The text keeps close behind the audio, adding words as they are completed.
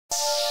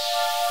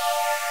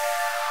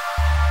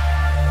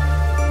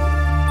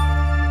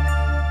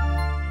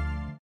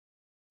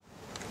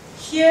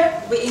Here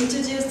we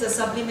introduce the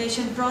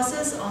sublimation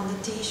process on the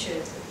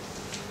t-shirt.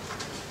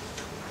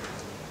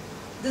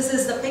 This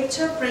is the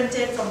picture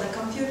printed from the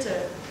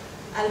computer.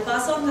 I'll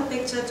pass on the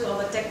picture to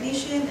our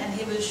technician and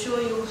he will show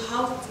you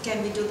how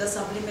can we do the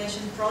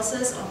sublimation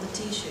process on the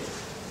t-shirt.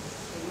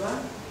 Here you are.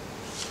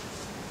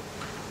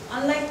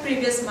 Unlike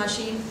previous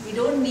machine, we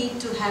don't need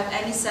to have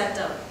any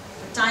setup.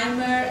 The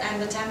timer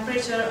and the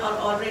temperature are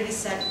already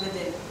set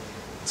within.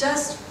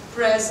 Just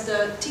press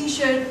the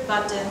t-shirt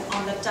button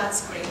on the touch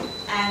screen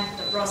and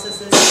the process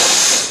is done.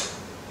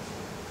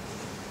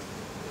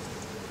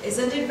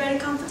 Isn't it very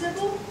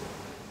comfortable?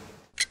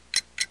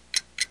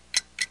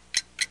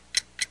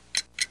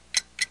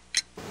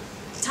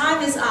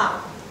 Time is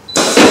up.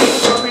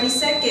 Wait for 20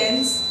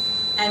 seconds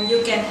and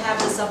you can have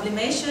the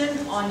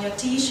sublimation on your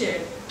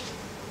t-shirt.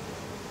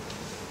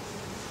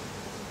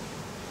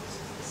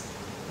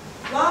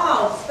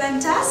 Wow,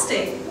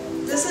 fantastic!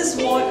 This is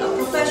what a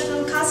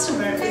professional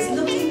customer is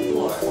looking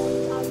for.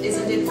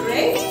 Isn't it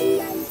great?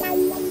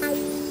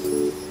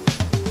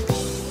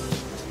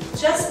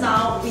 Just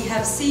now we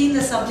have seen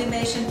the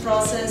sublimation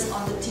process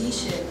on the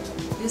t-shirt.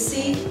 You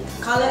see,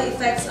 color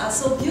effects are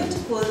so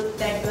beautiful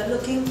that you are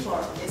looking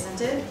for, isn't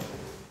it?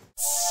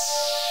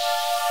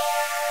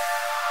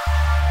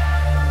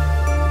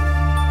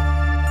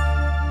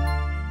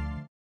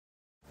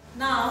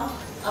 Now,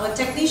 our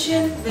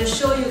technician will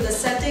show you the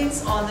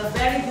settings on the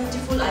very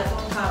beautiful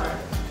iPhone cover.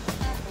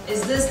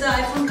 Is this the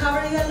iPhone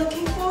cover you are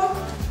looking for?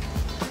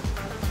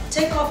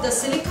 Take off the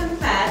silicone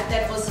pad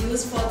that was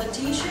used for the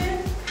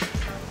t-shirt.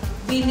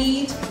 We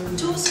need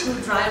 2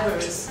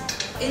 screwdrivers.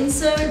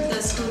 Insert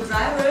the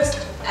screwdrivers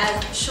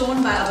as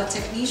shown by our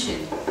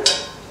technician.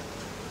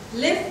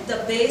 Lift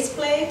the base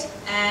plate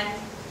and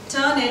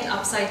turn it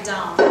upside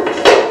down.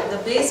 The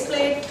base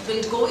plate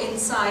will go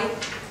inside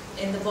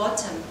in the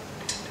bottom.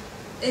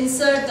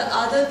 Insert the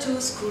other 2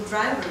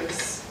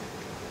 screwdrivers.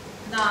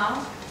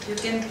 Now you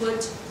can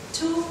put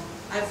 2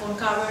 iPhone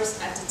covers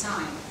at a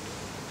time.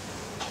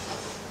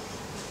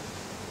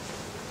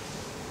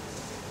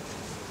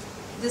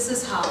 This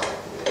is how.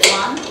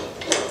 1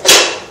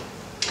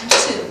 and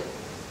 2.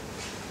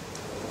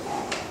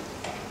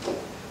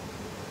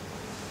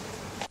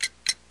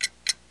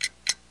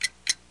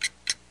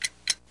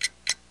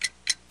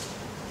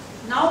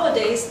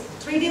 Nowadays,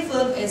 3D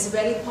film is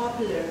very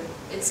popular.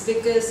 It's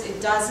because it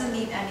doesn't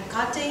need any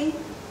cutting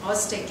or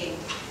sticking.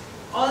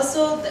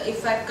 Also, the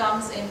effect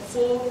comes in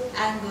 4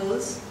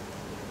 angles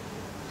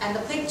and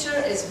the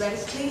picture is very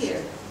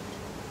clear.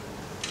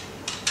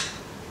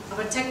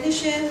 Our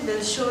technician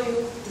will show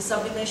you the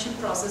sublimation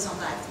process on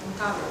the iPhone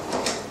cover.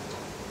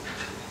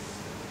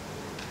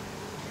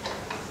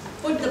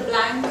 Put the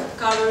blank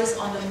covers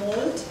on the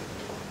mold.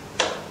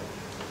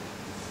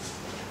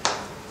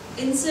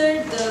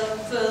 Insert the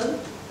film.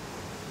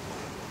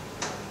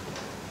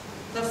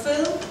 The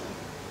film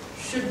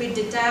should be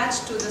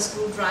detached to the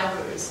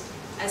screwdrivers.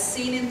 As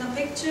seen in the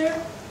picture,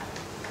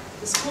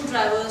 the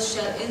screwdrivers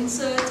shall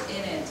insert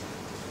in it.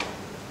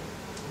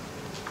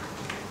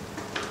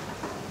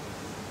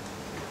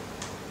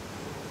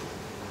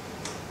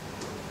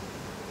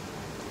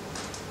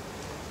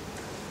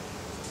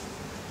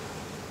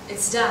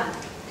 It's done.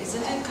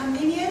 Isn't it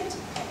convenient?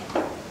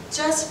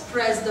 Just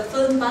press the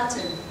film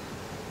button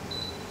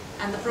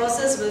and the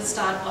process will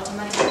start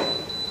automatically.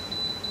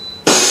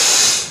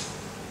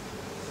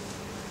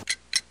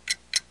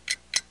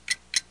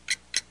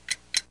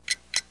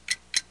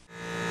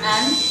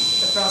 And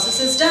the process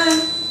is done.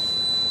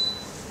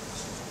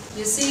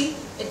 You see,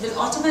 it will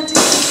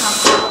automatically come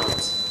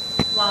out.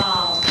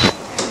 Wow!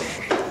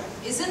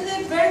 Isn't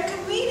it very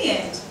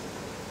convenient?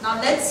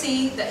 Now let's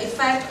see the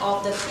effect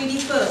of the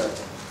 3D film.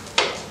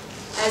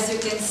 As you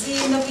can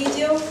see in the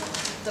video,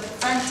 the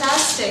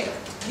fantastic,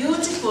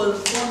 beautiful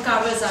phone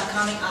covers are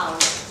coming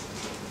out.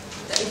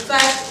 The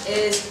effect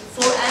is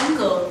 4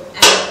 angle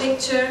and the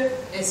picture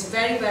is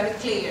very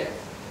clear.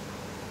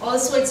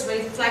 Also, it's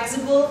very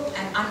flexible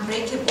and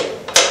unbreakable.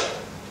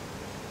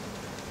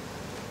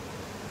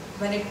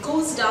 When it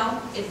cools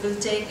down, it will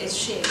take its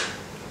shape.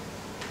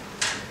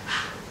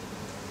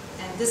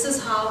 And this is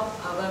how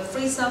our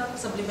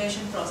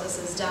sublimation process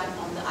is done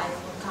on the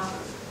iPhone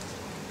cover.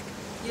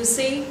 You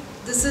see,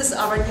 this is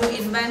our new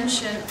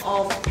invention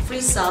of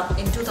FreeSub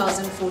in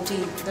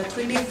 2014, the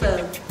 3D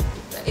film.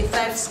 The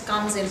effects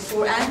comes in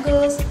 4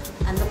 angles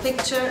and the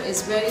picture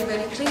is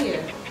very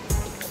clear.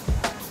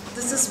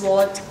 This is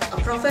what a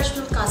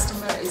professional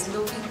customer is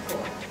looking for.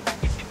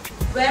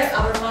 Where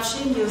our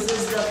machine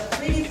uses the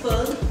 3D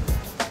film,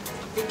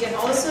 we can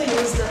also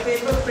use the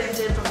paper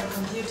printed from the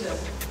computer.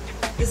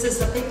 This is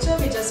the picture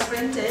we just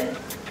printed.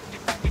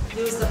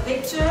 Use the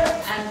picture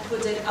and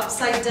put it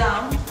upside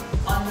down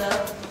on the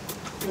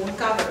phone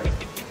cover.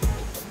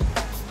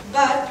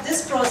 But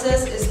this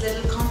process is a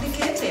little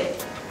complicated.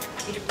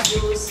 It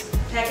uses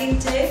packing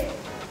tape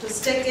to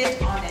stick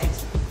it on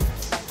it.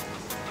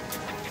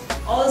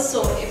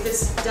 Also, if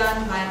it's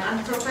done by an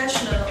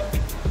unprofessional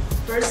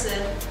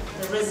person,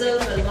 the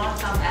result will not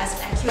come as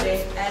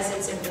accurate as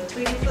it's in the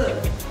 3D film.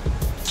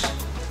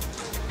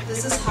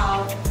 This is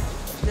how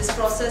this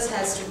process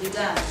has to be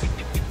done.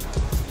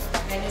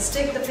 When you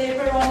stick the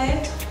paper on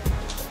it,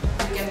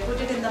 you can put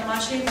it in the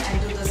machine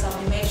and do the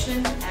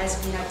sublimation as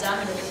we have done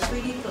with the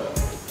 3D film.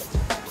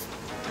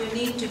 You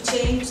need to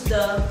change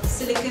the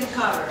silicone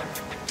cover.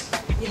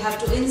 You have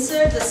to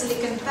insert the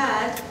silicone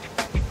pad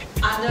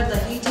under the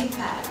heating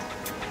pad,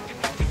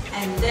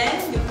 and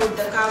then you put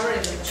the cover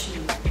in the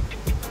machine.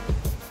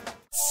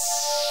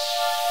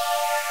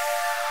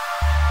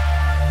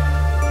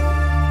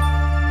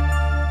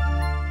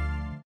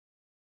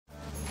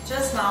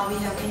 Just now we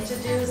have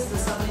introduced the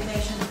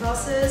sublimation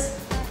process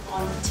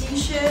on the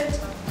t-shirt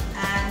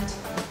and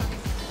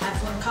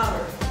iPhone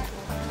cover.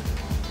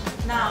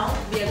 Now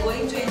we are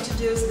going to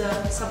introduce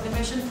the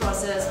sublimation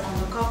process on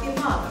the coffee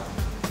mug.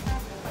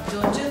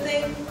 Don't you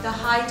think the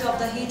height of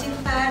the heating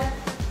pad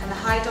and the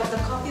height of the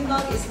coffee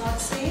mug is not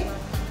same?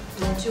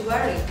 Don't you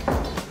worry.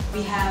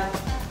 We have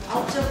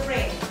outer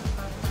frame.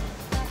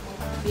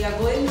 We are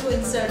going to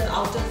insert the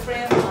outer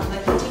frame on the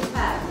heating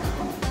pad.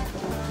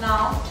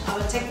 Now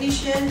our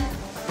technician,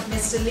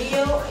 Mr.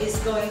 Leo, is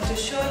going to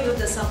show you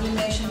the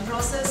sublimation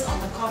process on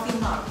the coffee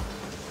mug.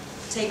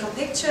 Take a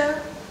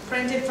picture,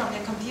 print it from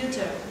your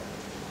computer.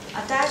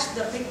 Attach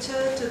the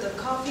picture to the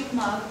coffee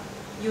mug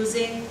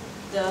using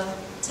the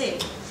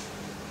tape.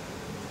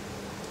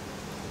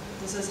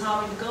 This is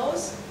how it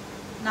goes.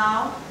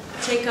 Now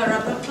take a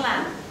rubber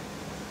clamp.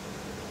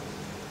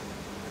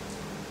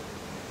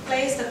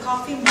 Place the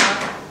coffee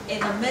mug in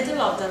the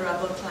middle of the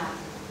rubber clamp.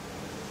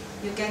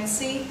 You can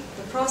see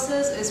the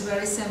process is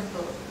very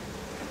simple.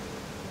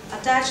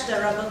 Attach the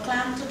rubber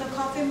clamp to the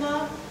coffee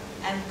mug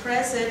and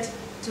press it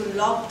to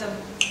lock the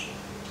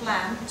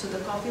clamp to the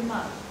coffee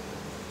mug.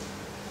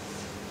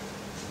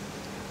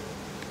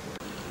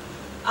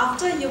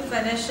 After you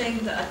finishing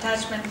the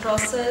attachment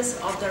process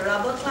of the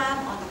rubber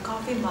clamp on the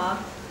coffee mug,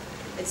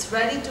 it's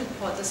ready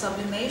for the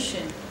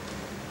sublimation.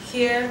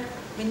 Here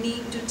we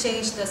need to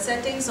change the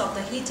settings of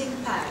the heating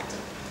pad.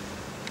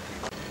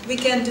 We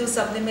can do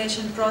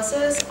sublimation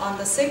process on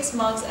the 6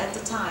 mugs at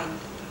a time.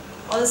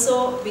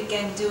 Also we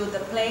can do the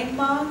plain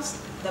mugs,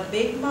 the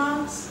big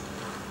mugs,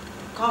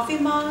 coffee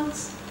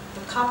mugs,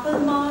 the couple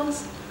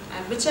mugs,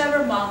 and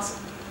whichever mugs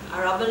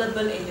are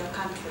available in your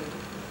country.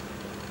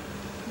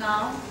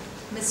 Now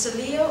Mr.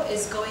 Leo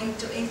is going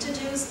to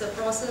introduce the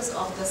process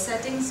of the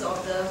settings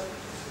of the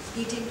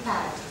heating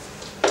pad.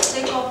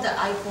 Take off the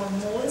iPhone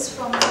molds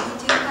from the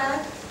heating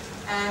pad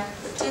and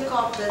take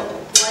off the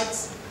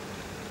white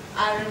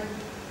iron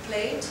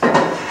plate.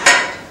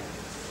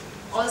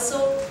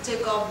 Also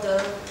take off the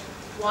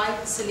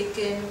white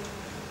silicone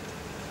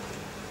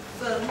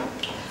film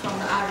from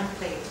the iron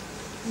plate.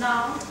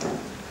 Now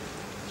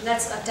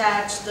let's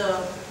attach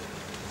the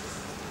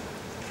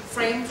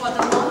frame for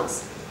the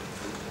mugs.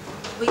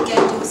 We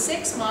can do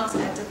 6 mugs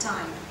at a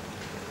time.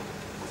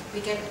 We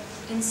can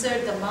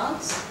insert the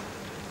mugs.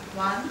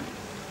 1,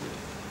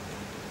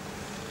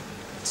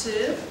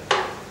 2,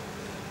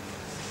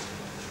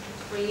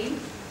 3,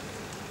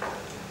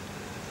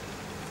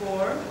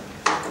 4,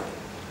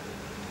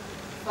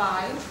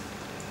 5,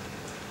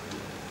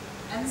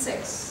 and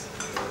 6.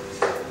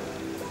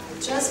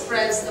 Just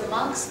press the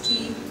mugs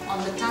key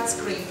on the touch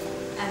screen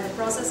and the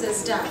process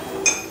is done.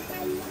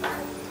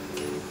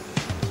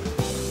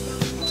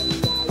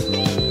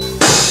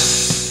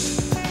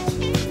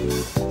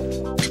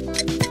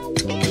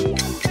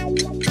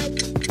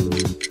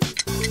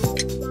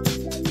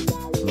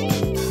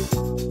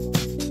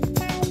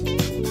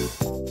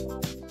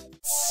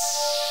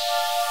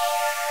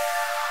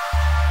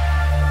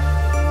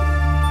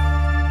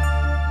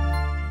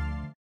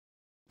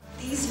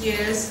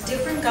 Years,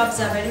 different cups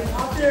are very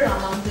popular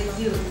among the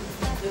youth.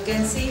 You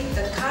can see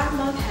the car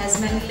mug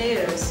has many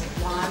layers.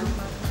 1,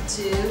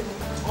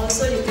 2.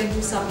 Also you can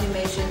do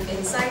sublimation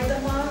inside the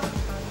mug,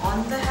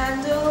 on the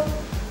handle,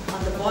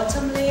 on the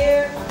bottom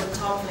layer, on the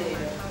top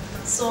layer.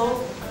 So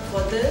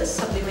for this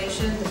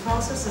sublimation, the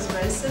process is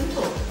very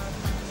simple.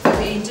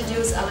 We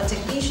introduce our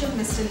technician,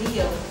 Mr.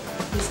 Leo.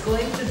 He's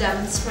going to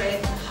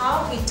demonstrate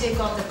how we take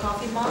off the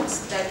coffee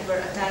mugs that were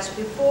attached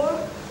before,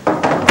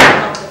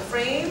 take off the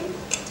frame,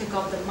 take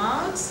off the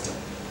mugs,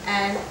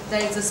 and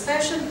there is a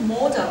special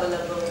mode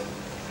available.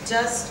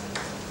 Just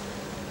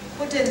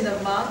put in the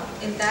mug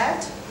in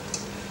that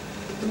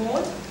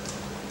mode.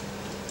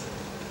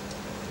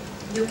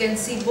 You can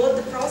see both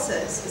the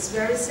process. It's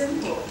very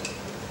simple.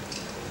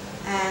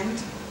 And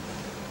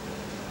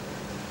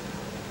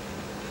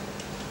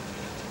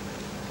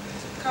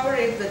cover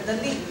it with the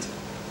lid.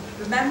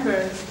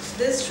 Remember,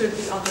 this should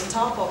be on the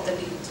top of the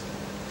lid.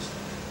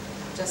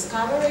 Just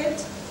cover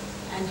it,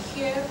 and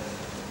here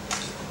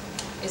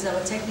is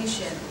our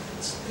technician.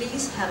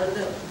 Please have a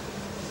look.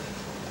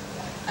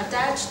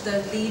 Attach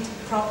the lid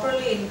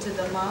properly into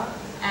the mug,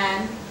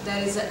 and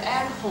there is an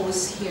air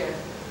hose here.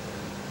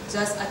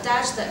 Just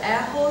attach the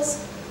air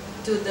hose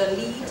to the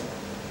lid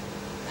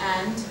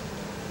and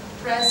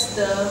press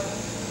the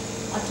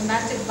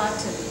automatic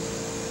button.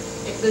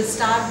 It will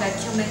start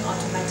vacuuming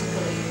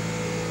automatically.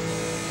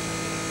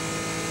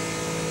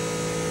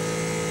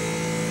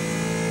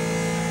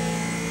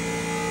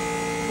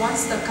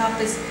 Once the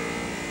cup is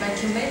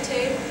vacuum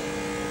tape,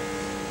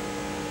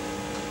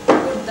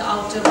 put the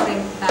outer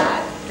frame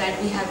back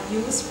that we have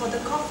used for the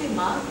coffee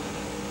mug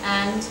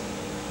and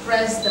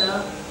press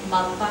the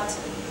mug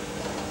button.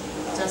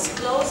 Just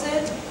close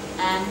it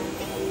and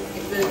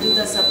it will do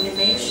the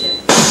sublimation.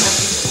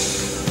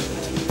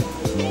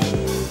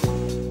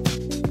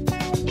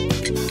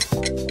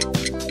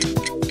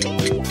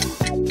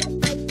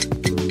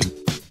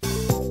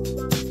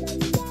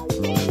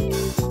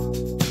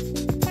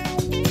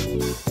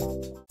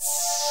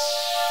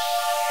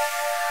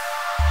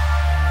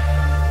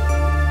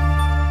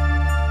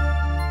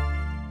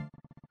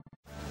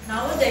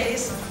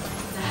 Nowadays,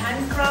 the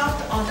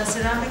handcraft on the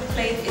ceramic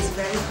plate is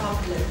very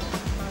popular.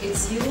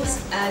 It's used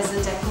as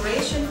a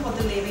decoration for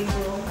the living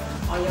room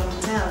or your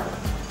hotel.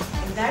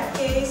 In that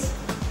case,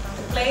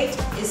 the plate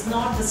is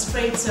not the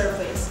straight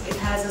surface. It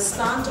has a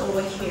slant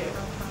over here.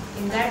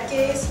 In that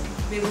case,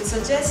 we would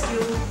suggest you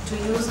to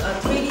use a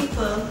 3D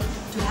film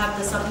to have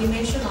the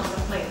sublimation on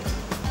the plate.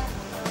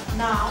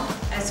 Now,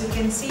 as you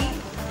can see,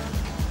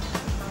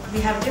 we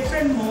have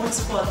different modes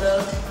for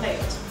the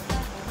plate.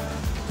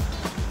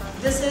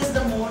 This is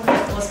the mode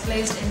that was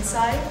placed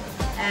inside,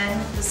 and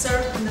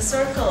in the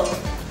circle,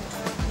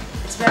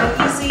 it's very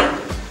easy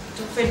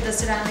to fit the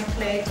ceramic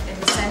plate in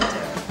the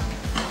center.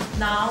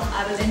 Now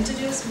I will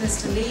introduce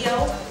Mr.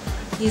 Leo.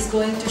 He's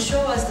going to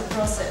show us the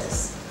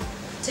process.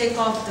 Take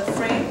off the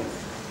frame,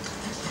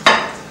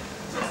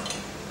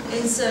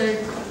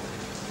 insert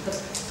the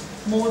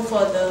mold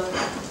for the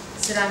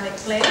ceramic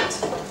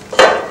plate,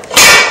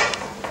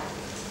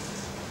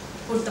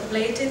 put the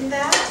plate in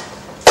that,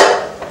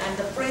 and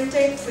the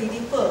printed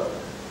 3D pearl.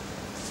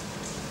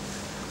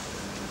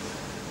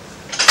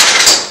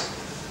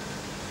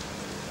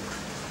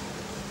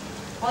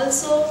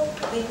 Also,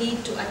 we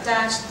need to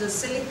attach the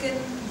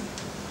silicone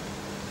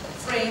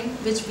frame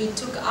which we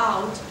took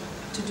out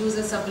to do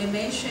the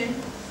sublimation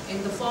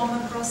in the former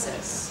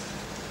process.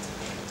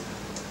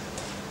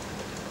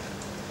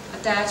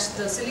 Attach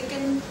the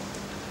silicone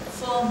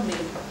firmly.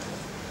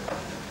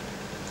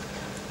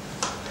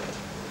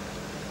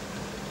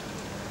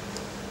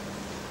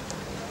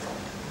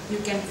 You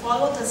can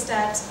follow the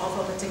steps of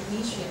our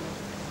technician.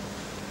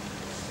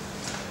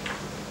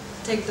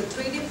 Take the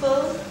 3D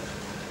pearl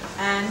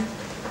and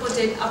put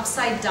it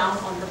upside down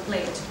on the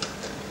plate.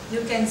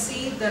 You can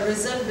see the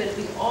result will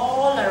be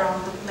all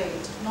around the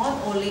plate,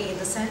 not only in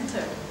the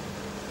center.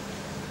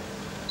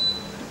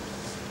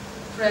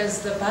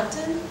 Press the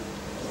button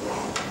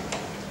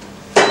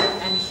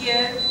and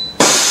here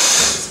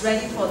it's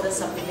ready for the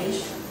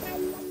sublimation.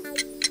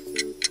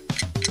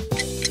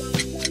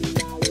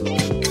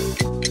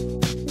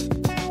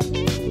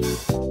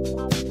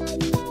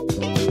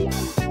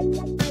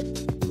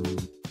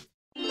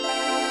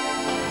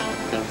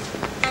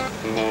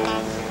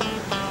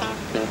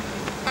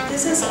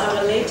 This is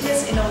our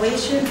latest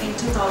innovation in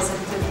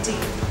 2015,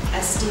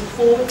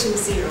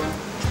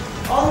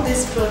 ST420. All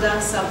this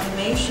product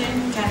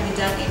sublimation can be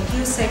done in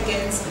few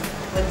seconds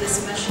with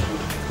this machine.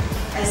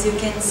 As you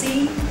can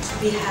see,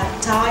 we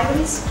have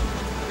tiles,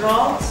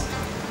 rocks,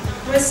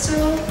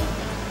 crystal,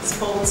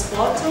 sports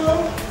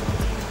bottle,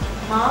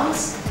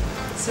 mouse,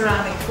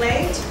 ceramic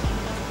plate,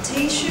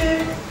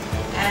 t-shirt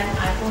and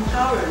iPhone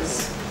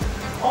covers.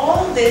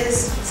 All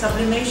these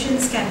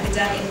sublimations can be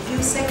done in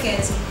few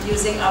seconds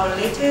using our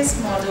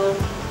latest model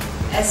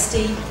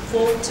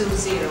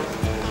ST420.